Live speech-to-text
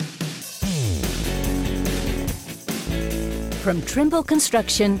From Trimble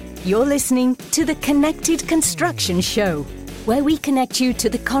Construction, you're listening to the Connected Construction Show, where we connect you to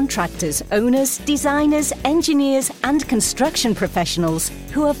the contractors, owners, designers, engineers, and construction professionals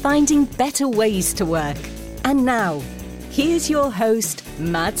who are finding better ways to work. And now, here's your host,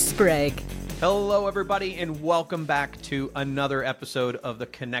 Matt Sprague. Hello, everybody, and welcome back to another episode of the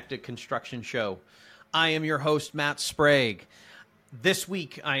Connected Construction Show. I am your host, Matt Sprague. This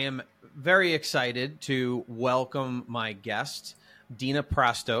week, I am very excited to welcome my guest, Dina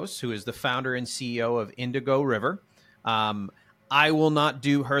Prastos, who is the founder and CEO of Indigo River. I will not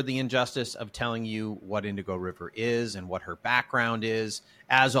do her the injustice of telling you what Indigo River is and what her background is.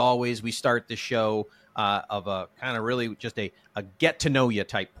 As always, we start the show of a kind of really just a get to know you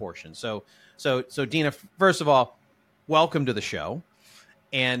type portion. So Dina, first of all, welcome to the show,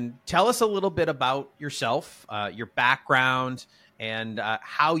 and tell us a little bit about yourself, your background, and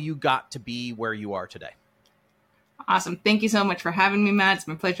how you got to be where you are today. Awesome. Thank you so much for having me, Matt. It's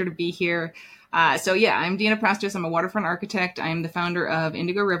my pleasure to be here. I'm Dina Prastos. I'm a waterfront architect. I'm the founder of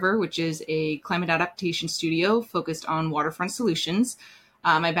Indigo River, which is a climate adaptation studio focused on waterfront solutions.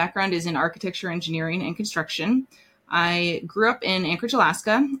 My background is in architecture, engineering, and construction. I grew up in Anchorage,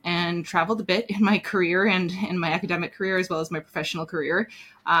 Alaska, and traveled a bit in my career and in my academic career, as well as my professional career,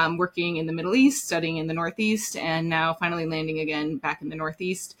 working in the Middle East, studying in the Northeast, and now finally landing again back in the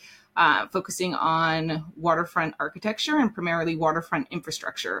Northeast, focusing on waterfront architecture and primarily waterfront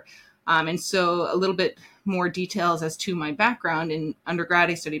infrastructure. And so a little bit more details as to my background. In undergrad,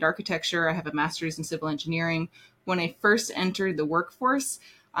 I studied architecture. I have a master's in civil engineering. When I first entered the workforce,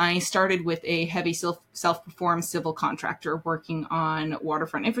 I started with a heavy self-performed civil contractor working on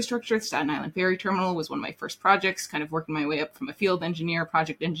waterfront infrastructure. The Staten Island Ferry Terminal was one of my first projects, kind of working my way up from a field engineer,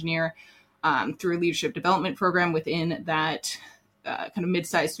 project engineer, through a leadership development program within that kind of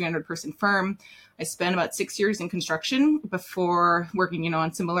mid-sized 300-person firm. I spent about 6 years in construction before working,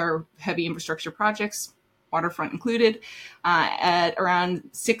 on similar heavy infrastructure projects, waterfront included. At around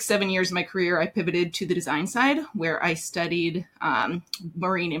 6-7 years of my career, I pivoted to the design side, where I studied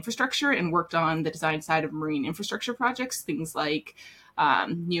marine infrastructure and worked on the design side of marine infrastructure projects, things like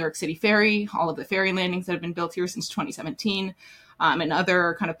New York City Ferry, all of the ferry landings that have been built here since 2017, and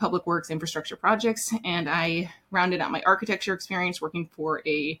other kind of public works infrastructure projects. And I rounded out my architecture experience working for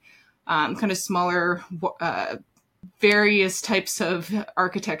a kind of smaller various types of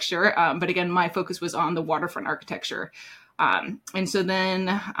architecture. But again, my focus was on the waterfront architecture. And so then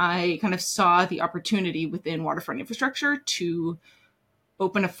I kind of saw the opportunity within waterfront infrastructure to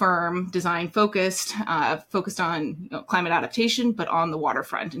open a firm design focused on climate adaptation, but on the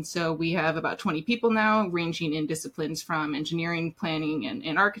waterfront. And so we have about 20 people now, ranging in disciplines from engineering, planning,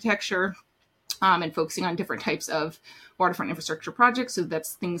 and architecture, and focusing on different types of waterfront infrastructure projects. So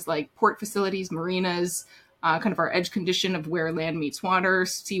that's things like port facilities, marinas, kind of our edge condition of where land meets water,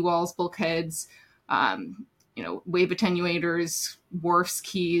 seawalls, bulkheads, wave attenuators, wharfs,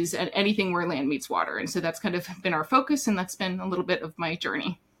 quays, and anything where land meets water. And so that's kind of been our focus, and that's been a little bit of my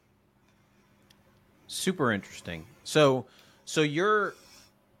journey. Super interesting. So your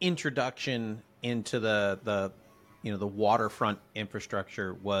introduction into the waterfront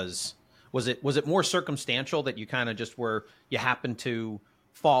infrastructure was it more circumstantial that you kind of you happened to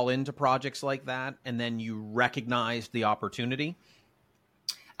fall into projects like that, and then you recognized the opportunity?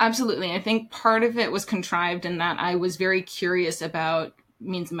 Absolutely. I think part of it was contrived in that I was very curious about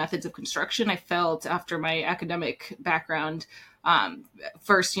means and methods of construction. I felt after my academic background,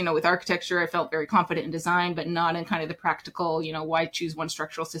 first, with architecture, I felt very confident in design, but not in kind of the practical, why choose one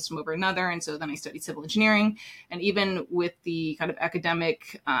structural system over another. And so then I studied civil engineering, and even with the kind of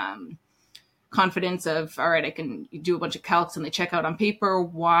academic confidence of, all right, I can do a bunch of calcs and they check out on paper.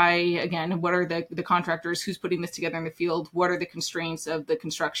 Why, again, what are the contractors, who's putting this together in the field? What are the constraints of the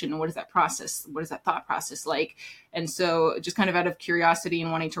construction? And what is that process? What is that thought process like? And so just kind of out of curiosity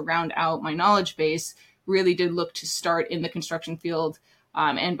and wanting to round out my knowledge base, really did look to start in the construction field.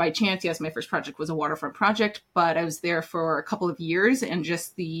 And by chance, yes, my first project was a waterfront project, but I was there for a couple of years, and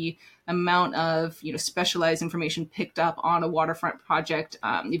just the amount of, specialized information picked up on a waterfront project,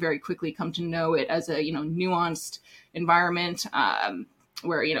 you very quickly come to know it as a, nuanced environment,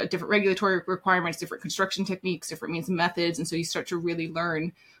 where, different regulatory requirements, different construction techniques, different means and methods. And so you start to really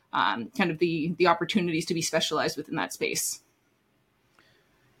learn kind of the opportunities to be specialized within that space.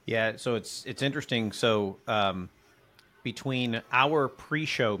 Yeah. So it's interesting. So, between our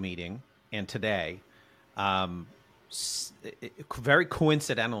pre-show meeting and today, very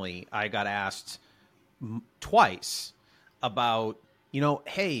coincidentally, I got asked twice about,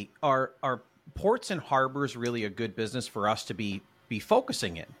 hey, are ports and harbors really a good business for us to be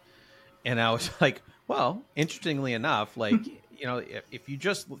focusing in? And I was like, Well, interestingly enough, like, if you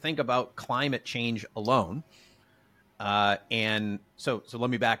just think about climate change alone, and so let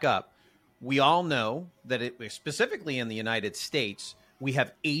me back up. We all know that specifically in the United States, we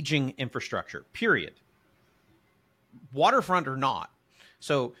have aging infrastructure, period. Waterfront or not.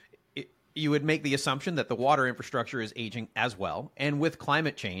 So you would make the assumption that the water infrastructure is aging as well. And with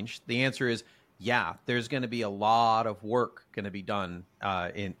climate change, the answer is, yeah, there's going to be a lot of work going to be done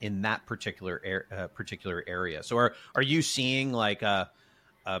in that particular area. So are you seeing like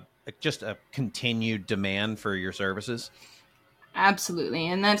just a continued demand for your services? Absolutely.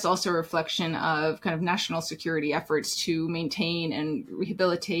 And that's also a reflection of kind of national security efforts to maintain and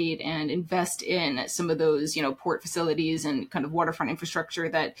rehabilitate and invest in some of those, port facilities and kind of waterfront infrastructure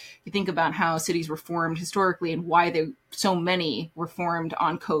that you think about how cities were formed historically and why so many were formed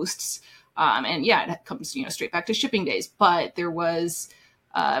on coasts. And yeah, it comes, straight back to shipping days, but there was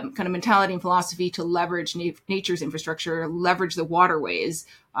kind of mentality and philosophy to leverage nature's infrastructure, leverage the waterways,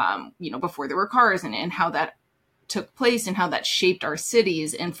 before there were cars and how that took place and how that shaped our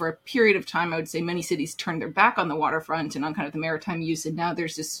cities. And for a period of time, I would say many cities turned their back on the waterfront and on kind of the maritime use. And now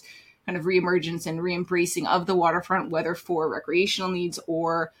there's this kind of reemergence and re-embracing of the waterfront, whether for recreational needs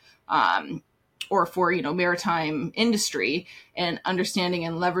or for, maritime industry, and understanding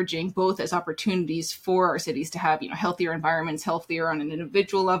and leveraging both as opportunities for our cities to have, healthier environments, healthier on an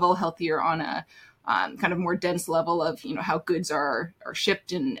individual level, healthier on a kind of more dense level of, how goods are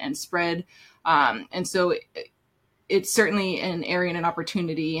shipped and spread. And so it's certainly an area and an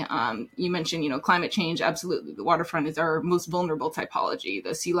opportunity. You mentioned, climate change. Absolutely. The waterfront is our most vulnerable typology.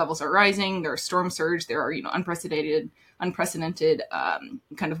 The sea levels are rising. There are storm surge. There are, unprecedented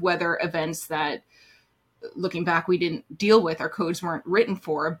kind of weather events that, looking back, we didn't deal with. Our codes weren't written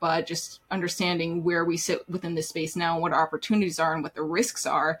for, but just understanding where we sit within this space now, what our opportunities are and what the risks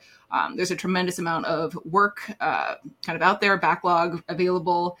are. There's a tremendous amount of work kind of out there, backlog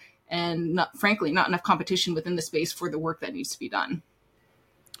available, and frankly, not enough competition within the space for the work that needs to be done.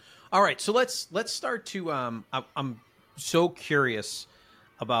 All right, so let's start to. I'm so curious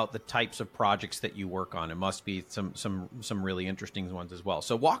about the types of projects that you work on. It must be some really interesting ones as well.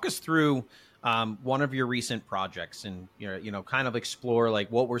 So walk us through one of your recent projects, and kind of explore like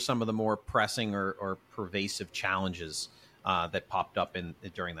what were some of the more pressing or pervasive challenges that popped up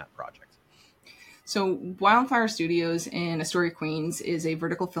during that project. So Wildfire Studios in Astoria, Queens is a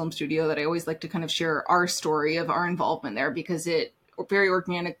vertical film studio that I always like to kind of share our story of our involvement there, because it very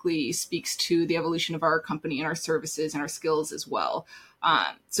organically speaks to the evolution of our company and our services and our skills as well.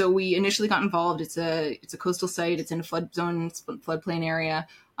 So we initially got involved. It's a coastal site. It's in a flood zone, floodplain area,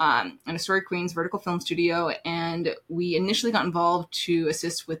 in Astoria, Queens, vertical film studio. And we initially got involved to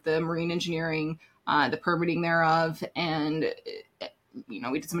assist with the marine engineering, the permitting thereof, and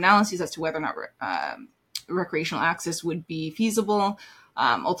we did some analyses as to whether or not recreational access would be feasible.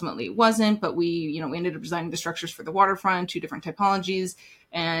 Ultimately, it wasn't, but we ended up designing the structures for the waterfront, 2 different typologies,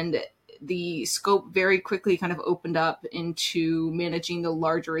 and the scope very quickly kind of opened up into managing the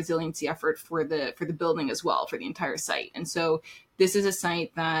larger resiliency effort for the building as well, for the entire site. And so this is a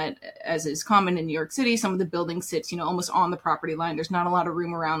site that, as is common in New York City, some of the building sits, almost on the property line. There's not a lot of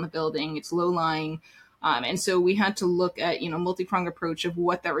room around the building. It's low lying. And so we had to look at, multi-pronged approach of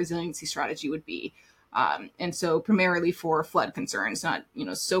what that resiliency strategy would be. And so primarily for flood concerns, not,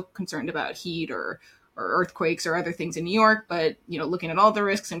 so concerned about heat or earthquakes or other things in New York, but, looking at all the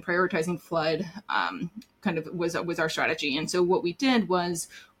risks and prioritizing flood kind of was our strategy. And so what we did was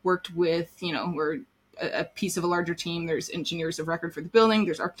worked with, we're a piece of a larger team. There's engineers of record for the building.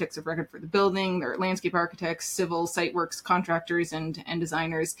 There's architects of record for the building. There are landscape architects, civil, site works, contractors, and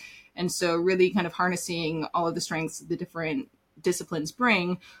designers. And so really kind of harnessing all of the strengths the different disciplines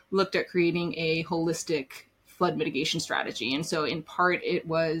bring, looked at creating a holistic flood mitigation strategy. And so in part, it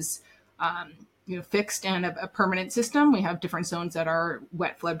was fixed and a permanent system. We have different zones that are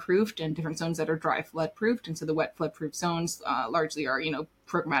wet flood proofed and different zones that are dry flood proofed. And so the wet flood proof zones largely are,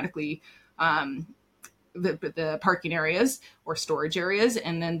 programmatically the parking areas or storage areas.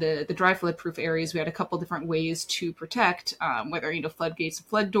 And then the dry flood proof areas, we had a couple different ways to protect, whether, floodgates,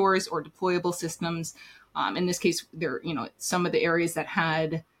 flood doors, or deployable systems. In this case, there, some of the areas that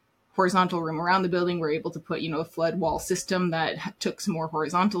had horizontal room around the building were able to put, a flood wall system that took some more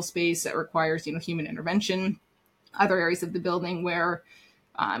horizontal space that requires, human intervention. Other areas of the building where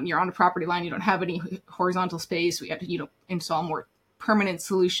you're on a property line, you don't have any horizontal space, we had to, install more permanent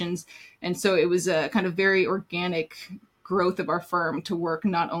solutions. And so it was a kind of very organic growth of our firm to work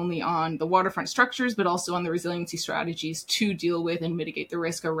not only on the waterfront structures, but also on the resiliency strategies to deal with and mitigate the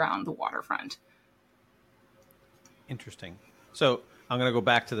risk around the waterfront. Interesting. So I'm going to go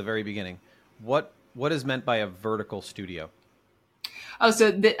back to the very beginning. What what is meant by a vertical studio? Oh,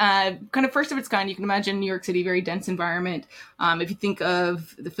 so the kind of first of its kind, you can imagine New York City, very dense environment. If you think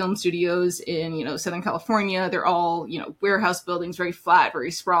of the film studios in, Southern California, they're all, warehouse buildings, very flat,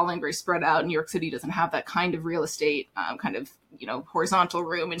 very sprawling, very spread out. New York City doesn't have that kind of real estate, horizontal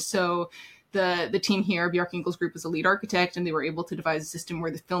room. And so the team here, Bjarke Ingels Group, was a lead architect, and they were able to devise a system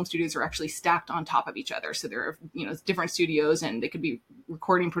where the film studios are actually stacked on top of each other. So there are, different studios, and they could be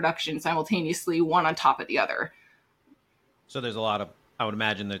recording production simultaneously, one on top of the other. So there's I would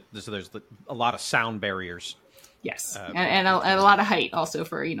imagine that there's a lot of sound barriers. Yes, and a lot of height also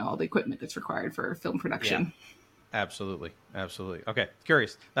for all the equipment that's required for film production. Yeah. Absolutely. Okay,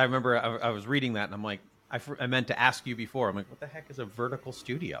 curious. I remember I was reading that, and I'm like, I meant to ask you before. I'm like, what the heck is a vertical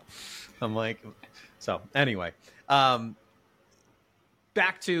studio? I'm like, so anyway, back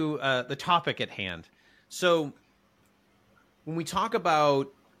to the topic at hand. So when we talk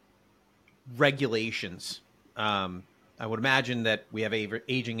about regulations. I would imagine that we have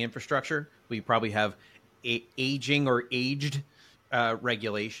aging infrastructure. We probably have aging or aged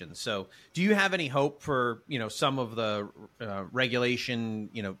regulations. So do you have any hope for, some of the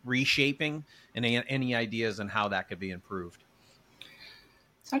regulation, reshaping, and any ideas on how that could be improved?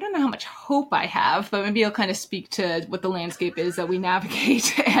 So I don't know how much hope I have, but maybe I'll kind of speak to what the landscape is that we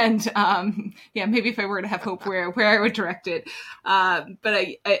navigate. And maybe if I were to have hope, where I would direct it. But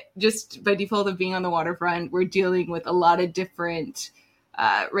I just by default of being on the waterfront, we're dealing with a lot of different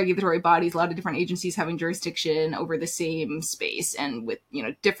regulatory bodies, a lot of different agencies having jurisdiction over the same space, and with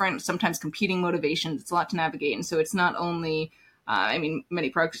different, sometimes competing motivations. It's a lot to navigate, and so it's not only many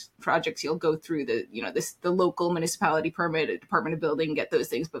projects you'll go through the local municipality permit, a Department of Building, get those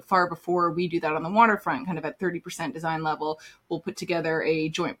things. But far before we do that on the waterfront, kind of at 30% design level, we'll put together a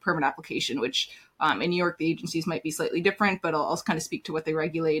joint permit application, which in New York, the agencies might be slightly different, but I'll also kind of speak to what they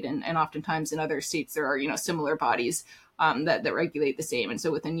regulate. And oftentimes in other states, there are, similar bodies that regulate the same. And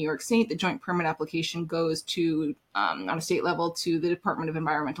so within New York State, the joint permit application goes to, on a state level, to the Department of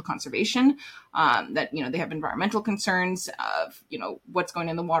Environmental Conservation, that, they have environmental concerns of, what's going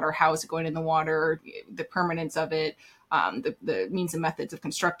in the water, how is it going in the water, the permanence of it, the means and methods of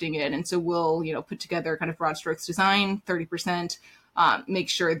constructing it. And so we'll, put together kind of broad strokes design, 30%, make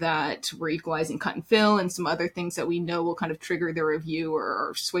sure that we're equalizing cut and fill and some other things that we know will kind of trigger their review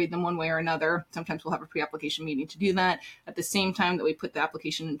or sway them one way or another. Sometimes we'll have a pre-application meeting to do that. At the same time that we put the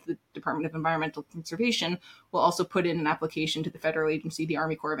application into the Department of Environmental Conservation, we'll also put in an application to the federal agency, the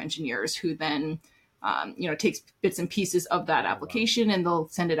Army Corps of Engineers, who then takes bits and pieces of that application, and they'll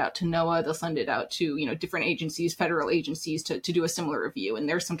send it out to NOAA. They'll send it out to, different agencies, federal agencies, to do a similar review. And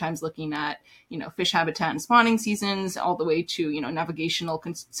they're sometimes looking at, fish habitat and spawning seasons, all the way to, navigational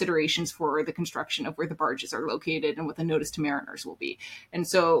considerations for the construction of where the barges are located and what the notice to mariners will be. And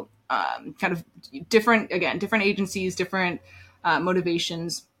so kind of different agencies, different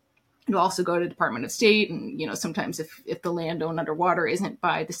motivations. It'll also go to Department of State, and sometimes if the land owned underwater isn't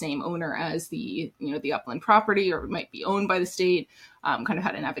by the same owner as the the upland property, or it might be owned by the state, kind of how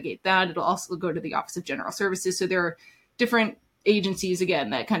to navigate that. It'll also go to the Office of General Services. So there are different agencies,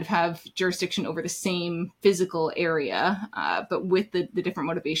 again, that kind of have jurisdiction over the same physical area, but with the different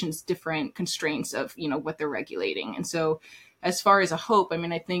motivations, different constraints of what they're regulating. And so as far as a hope,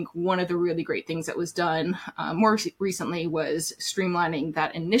 I think one of the really great things that was done more recently was streamlining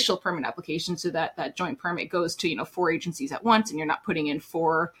that initial permit application, so that that joint permit goes to 4 agencies at once, and you're not putting in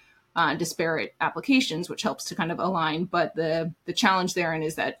 4 disparate applications, which helps to kind of align. But the challenge therein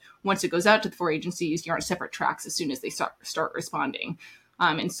is that once it goes out to the 4 agencies, you're on separate tracks as soon as they start responding.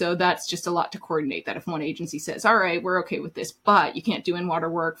 And so that's just a lot to coordinate, that if one agency says, all right, we're okay with this, but you can't do in-water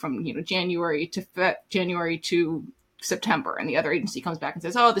work from January to September, and the other agency comes back and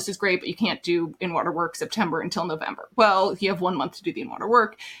says, oh, this is great, but you can't do in-water work September until November. Well, you have 1 month to do the in-water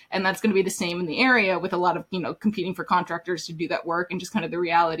work, and that's going to be the same in the area, with a lot of, competing for contractors to do that work. And just kind of the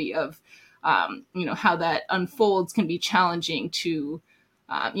reality of, how that unfolds can be challenging to,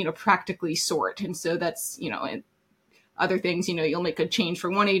 practically sort. And so that's, other things, you'll make a change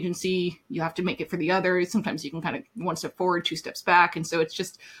for one agency, you have to make it for the other. Sometimes you can kind of 1 step forward, 2 steps back. And so it's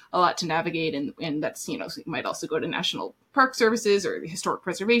just a lot to navigate. And that's, so it might also go to National Park Services or historic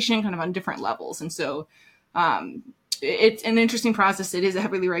preservation, kind of on different levels. And so it's an interesting process. It is a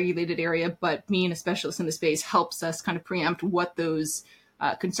heavily regulated area, but being a specialist in the space helps us kind of preempt what those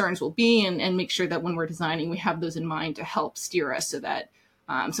concerns will be, and make sure that when we're designing, we have those in mind to help steer us, so that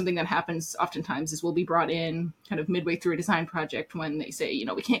something that happens oftentimes is we'll be brought in kind of midway through a design project when they say,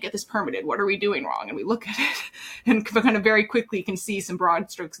 we can't get this permitted. What are we doing wrong? And we look at it and kind of very quickly can see some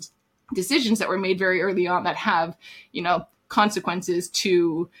broad strokes decisions that were made very early on that have, consequences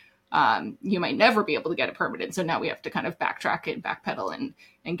to you might never be able to get it permitted. So now we have to kind of backtrack it, backpedal,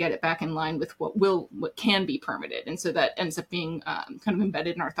 and get it back in line with what can be permitted. And so that ends up being kind of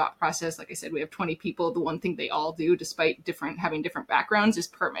embedded in our thought process. Like I said, we have 20 people. The one thing they all do, despite having different backgrounds, is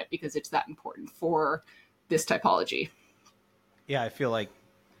permit, because it's that important for this typology. Yeah, I feel like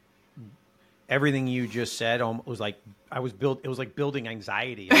everything you just said was like it was like building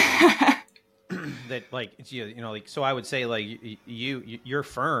anxiety. That like it's, like, so I would say like your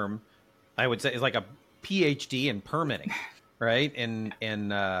firm, I would say, is like a PhD in permitting, right? And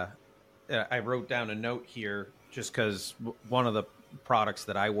I wrote down a note here just because one of the products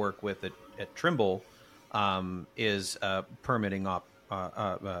that I work with at Trimble is a permitting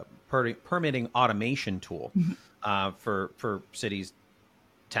automation tool for cities,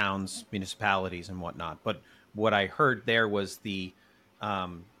 towns, municipalities, and whatnot. But what I heard there was the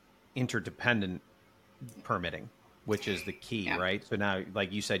interdependent permitting, which is the key, right? So now,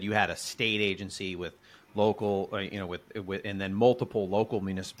 like you said, you had a state agency with local, with and then multiple local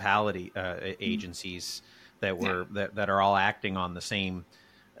municipality agencies that were that are all acting on the same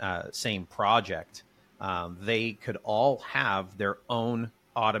project. They could all have their own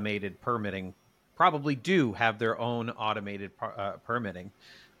automated permitting. Probably do have their own automated permitting,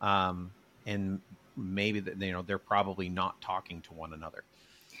 and maybe they're probably not talking to one another.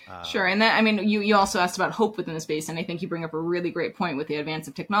 Sure. And that, I mean, you also asked about hope within the space. And I think you bring up a really great point with the advance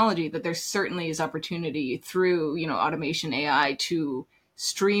of technology, that there certainly is opportunity through, automation, AI, to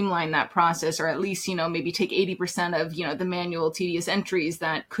streamline that process, or at least, maybe take 80% of, the manual tedious entries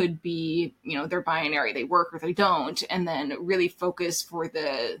that could be, they're binary, they work or they don't, and then really focus for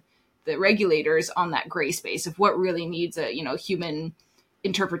the regulators on that gray space of what really needs a, human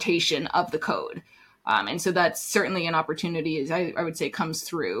interpretation of the code. And so that's certainly an opportunity, as I would say, comes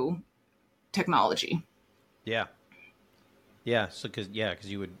through technology. Yeah. Yeah. So, because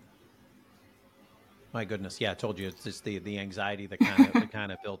you would, my goodness. Yeah. I told you, it's just the anxiety that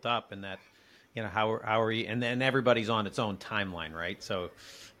kind of built up, and that, how are you, and then everybody's on its own timeline, right? So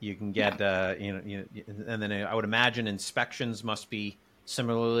you can get, and then I would imagine inspections must be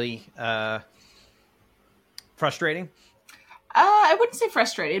similarly frustrating. I wouldn't say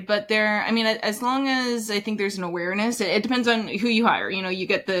frustrated, but as long as I think there's an awareness, it depends on who you hire. You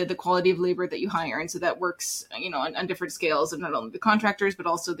get the quality of labor that you hire. And so that works, on different scales of not only the contractors, but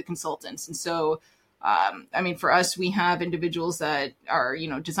also the consultants. And so, for us, we have individuals that are,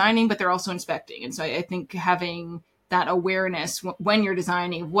 designing, but they're also inspecting. And so I think having that awareness when you're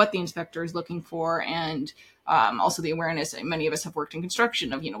designing, what the inspector is looking for, and also the awareness, many of us have worked in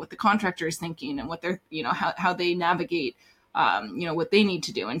construction, of, what the contractor is thinking and what they're, how they navigate what they need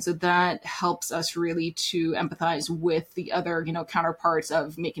to do. And so that helps us really to empathize with the other, counterparts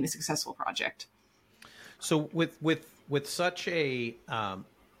of making a successful project. So with such a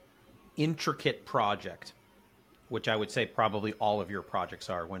intricate project, which I would say probably all of your projects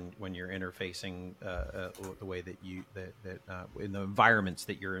are when you're interfacing the way that in the environments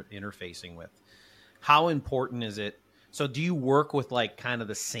that you're interfacing with, how important is it? So do you work with like kind of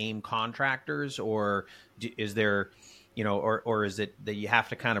the same contractors, or is there, or is it that you have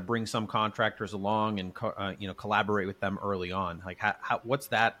to kind of bring some contractors along and, collaborate with them early on? Like what's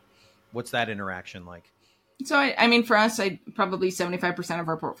that interaction like? So, for us, probably 75% of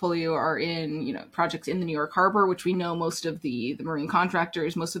our portfolio are in, projects in the New York Harbor, which we know most of the marine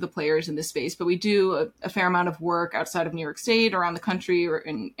contractors, most of the players in this space, but we do a fair amount of work outside of New York State, around the country, or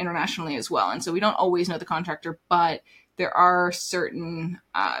internationally as well. And so we don't always know the contractor, but there are certain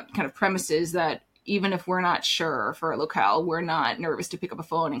kind of premises that, even if we're not sure for a locale, we're not nervous to pick up a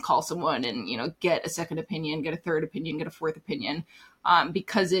phone and call someone and, get a second opinion, get a third opinion, get a fourth opinion,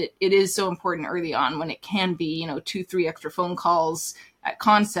 because it is so important early on, when it can be, 2-3 extra phone calls at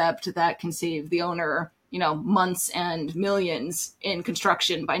concept that can save the owner, months and millions in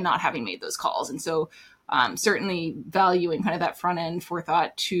construction by not having made those calls. And so certainly valuing kind of that front end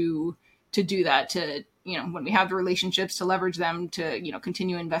forethought to do that, to, when we have the relationships, to leverage them, to,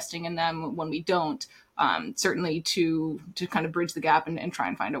 continue investing in them when we don't, certainly to kind of bridge the gap and try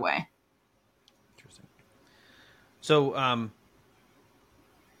and find a way. Interesting. So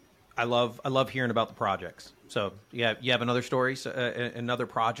I love hearing about the projects. So you have another story, another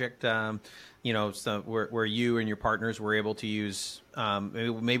project, so where you and your partners were able to use,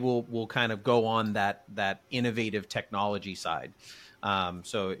 maybe we'll kind of go on that innovative technology side.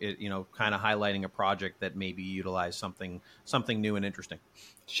 So it, kind of highlighting a project that maybe utilized something new and interesting.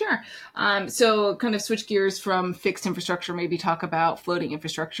 Sure. So kind of switch gears from fixed infrastructure, maybe talk about floating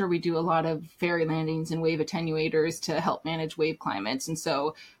infrastructure. We do a lot of ferry landings and wave attenuators to help manage wave climates. And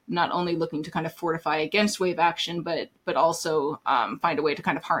so not only looking to kind of fortify against wave action, but also find a way to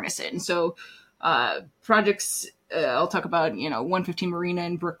kind of harness it. And so projects, I'll talk about, 115 Marina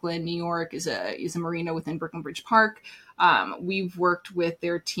in Brooklyn, New York is a marina within Brooklyn Bridge Park. We've worked with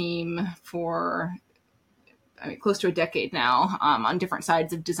their team for close to a decade now on different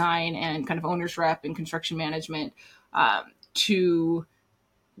sides of design and kind of owner's rep and construction management to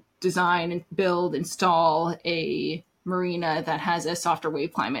design and build, install a marina that has a softer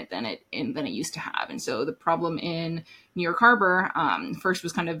wave climate than it used to have. And so the problem in New York Harbor first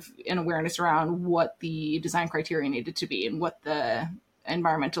was kind of an awareness around what the design criteria needed to be and what the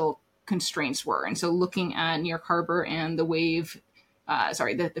environmental constraints were. And so looking at New York Harbor and the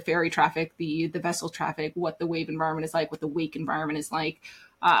the ferry traffic, the vessel traffic, what the wave environment is like, what the wake environment is like.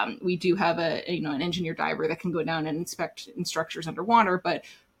 We do have an engineer diver that can go down and inspect structures underwater, but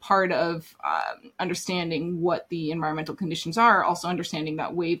part of understanding what the environmental conditions are, also understanding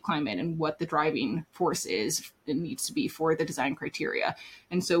that wave climate and what the driving force is, it needs to be for the design criteria.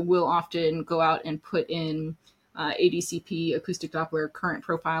 And so we'll often go out and put in ADCP, acoustic Doppler current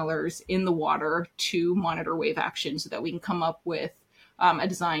profilers in the water to monitor wave action so that we can come up with a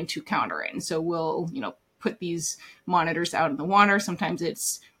design to counter it. And so we'll, put these monitors out in the water. Sometimes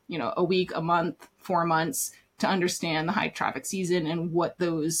it's, a week, a month, 4 months to understand the high traffic season and what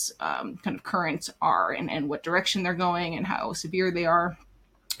those kind of currents are and what direction they're going and how severe they are.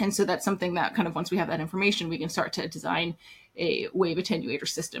 And so that's something that kind of once we have that information, we can start to design a wave attenuator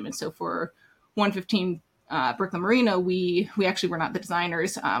system. And so for 115 Brooklyn Marina, we actually were not the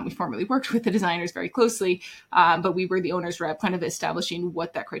designers. We formerly worked with the designers very closely, but we were the owner's rep, kind of establishing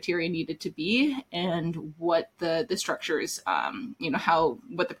what that criteria needed to be and what the structures,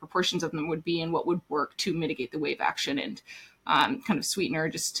 what the proportions of them would be and what would work to mitigate the wave action. And kind of sweetener,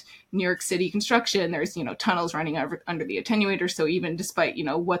 just New York City construction, there's, tunnels running under the attenuator. So even despite,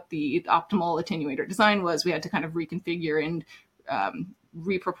 what the optimal attenuator design was, we had to kind of reconfigure and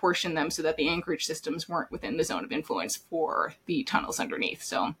reproportion them so that the anchorage systems weren't within the zone of influence for the tunnels underneath.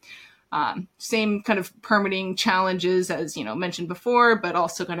 So same kind of permitting challenges as, mentioned before, but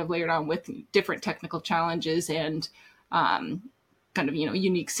also kind of layered on with different technical challenges and kind of,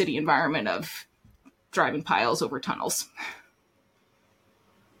 unique city environment of driving piles over tunnels.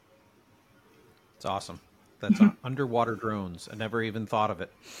 It's awesome. That's underwater drones. I never even thought of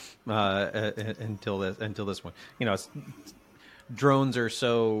it until this one. Drones are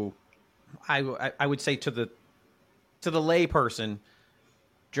so, I would say to the lay person,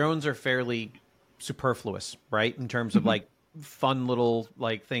 drones are fairly superfluous, right? In terms of like fun little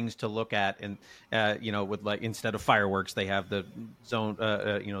like things to look at, and with like instead of fireworks, they have the zone,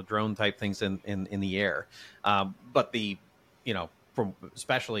 drone type things in the air. But from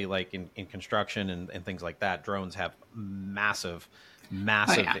especially like in construction and things like that, drones have massive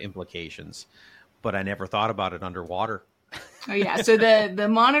implications. But I never thought about it underwater. Oh yeah. So the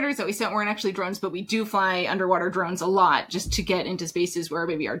monitors that we sent weren't actually drones, but we do fly underwater drones a lot just to get into spaces where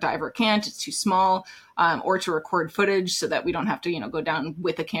maybe our diver can't, it's too small, or to record footage so that we don't have to, go down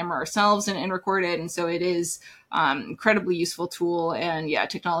with a camera ourselves and record it. And so it is incredibly useful tool. And yeah,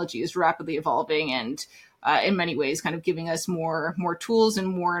 technology is rapidly evolving and in many ways kind of giving us more tools and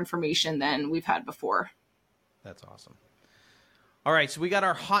more information than we've had before. That's awesome. All right. So we got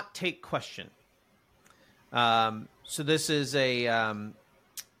our hot take question. So this is a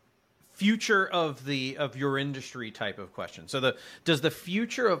future of your industry type of question. So does the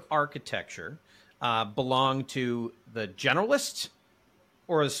future of architecture belong to the generalist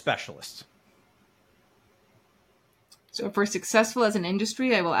or the specialist? So if we're successful as an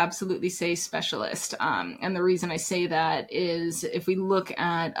industry, I will absolutely say specialist. And the reason I say that is if we look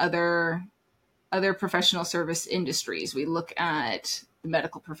at other professional service industries, we look at the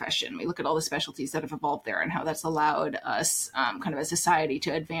medical profession, we look at all the specialties that have evolved there and how that's allowed us kind of as a society to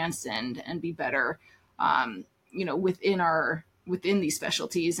advance and be better, within these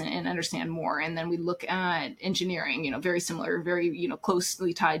specialties and understand more. And then we look at engineering, very similar, very,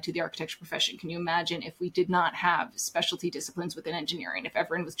 closely tied to the architecture profession. Can you imagine if we did not have specialty disciplines within engineering, if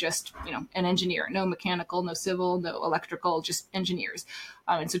everyone was just, an engineer, no mechanical, no civil, no electrical, just engineers.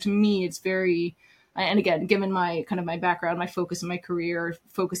 And so to me, it's very, and again, given my background, my focus in my career,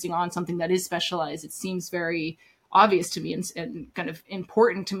 focusing on something that is specialized, it seems very obvious to me and kind of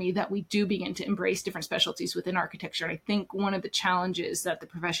important to me that we do begin to embrace different specialties within architecture. And I think one of the challenges that the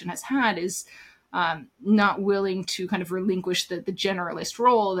profession has had is not willing to kind of relinquish the generalist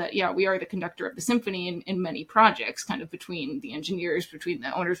role that, yeah, we are the conductor of the symphony in many projects, kind of between the engineers, between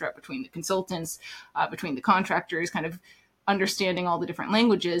the owner's rep, between the consultants, between the contractors, kind of understanding all the different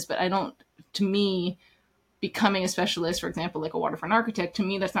languages. But to me, becoming a specialist, for example, like a waterfront architect, to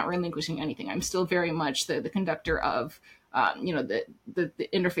me, that's not relinquishing anything. I'm still very much the conductor of, the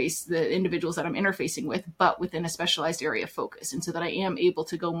interface, the individuals that I'm interfacing with, but within a specialized area of focus. And so that I am able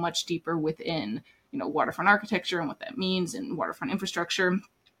to go much deeper within, waterfront architecture and what that means and waterfront infrastructure.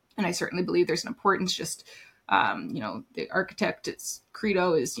 And I certainly believe there's an importance just, the architect, its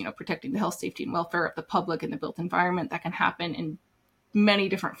credo is, protecting the health, safety, and welfare of the public and the built environment. That can happen in many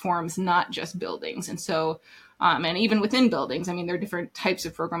different forms, not just buildings. And so, and even within buildings, I mean, there are different types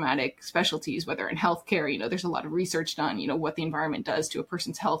of programmatic specialties, whether in healthcare, there's a lot of research done, what the environment does to a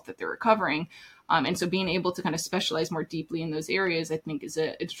person's health that they're recovering. And so being able to kind of specialize more deeply in those areas, I think is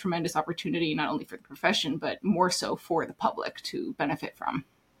a tremendous opportunity, not only for the profession, but more so for the public to benefit from.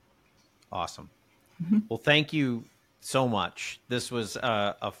 Awesome. Mm-hmm. Well, thank you so much. This was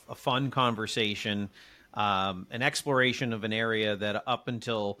a fun conversation. An exploration of an area that up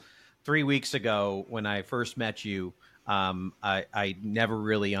until 3 weeks ago, when I first met you, I never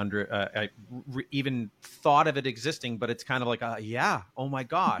really even thought of it existing, but it's kind of like, oh my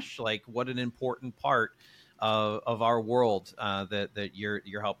gosh, like what an important part of our world that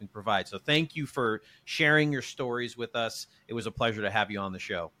you're helping provide. So thank you for sharing your stories with us. It was a pleasure to have you on the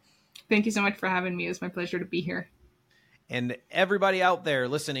show. Thank you so much for having me. It was my pleasure to be here. And everybody out there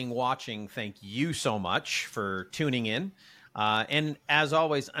listening, watching, thank you so much for tuning in. And as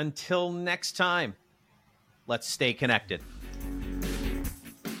always, until next time, let's stay connected.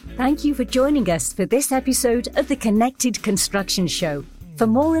 Thank you for joining us for this episode of the Connected Construction Show. For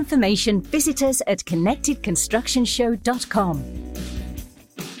more information, visit us at connectedconstructionshow.com.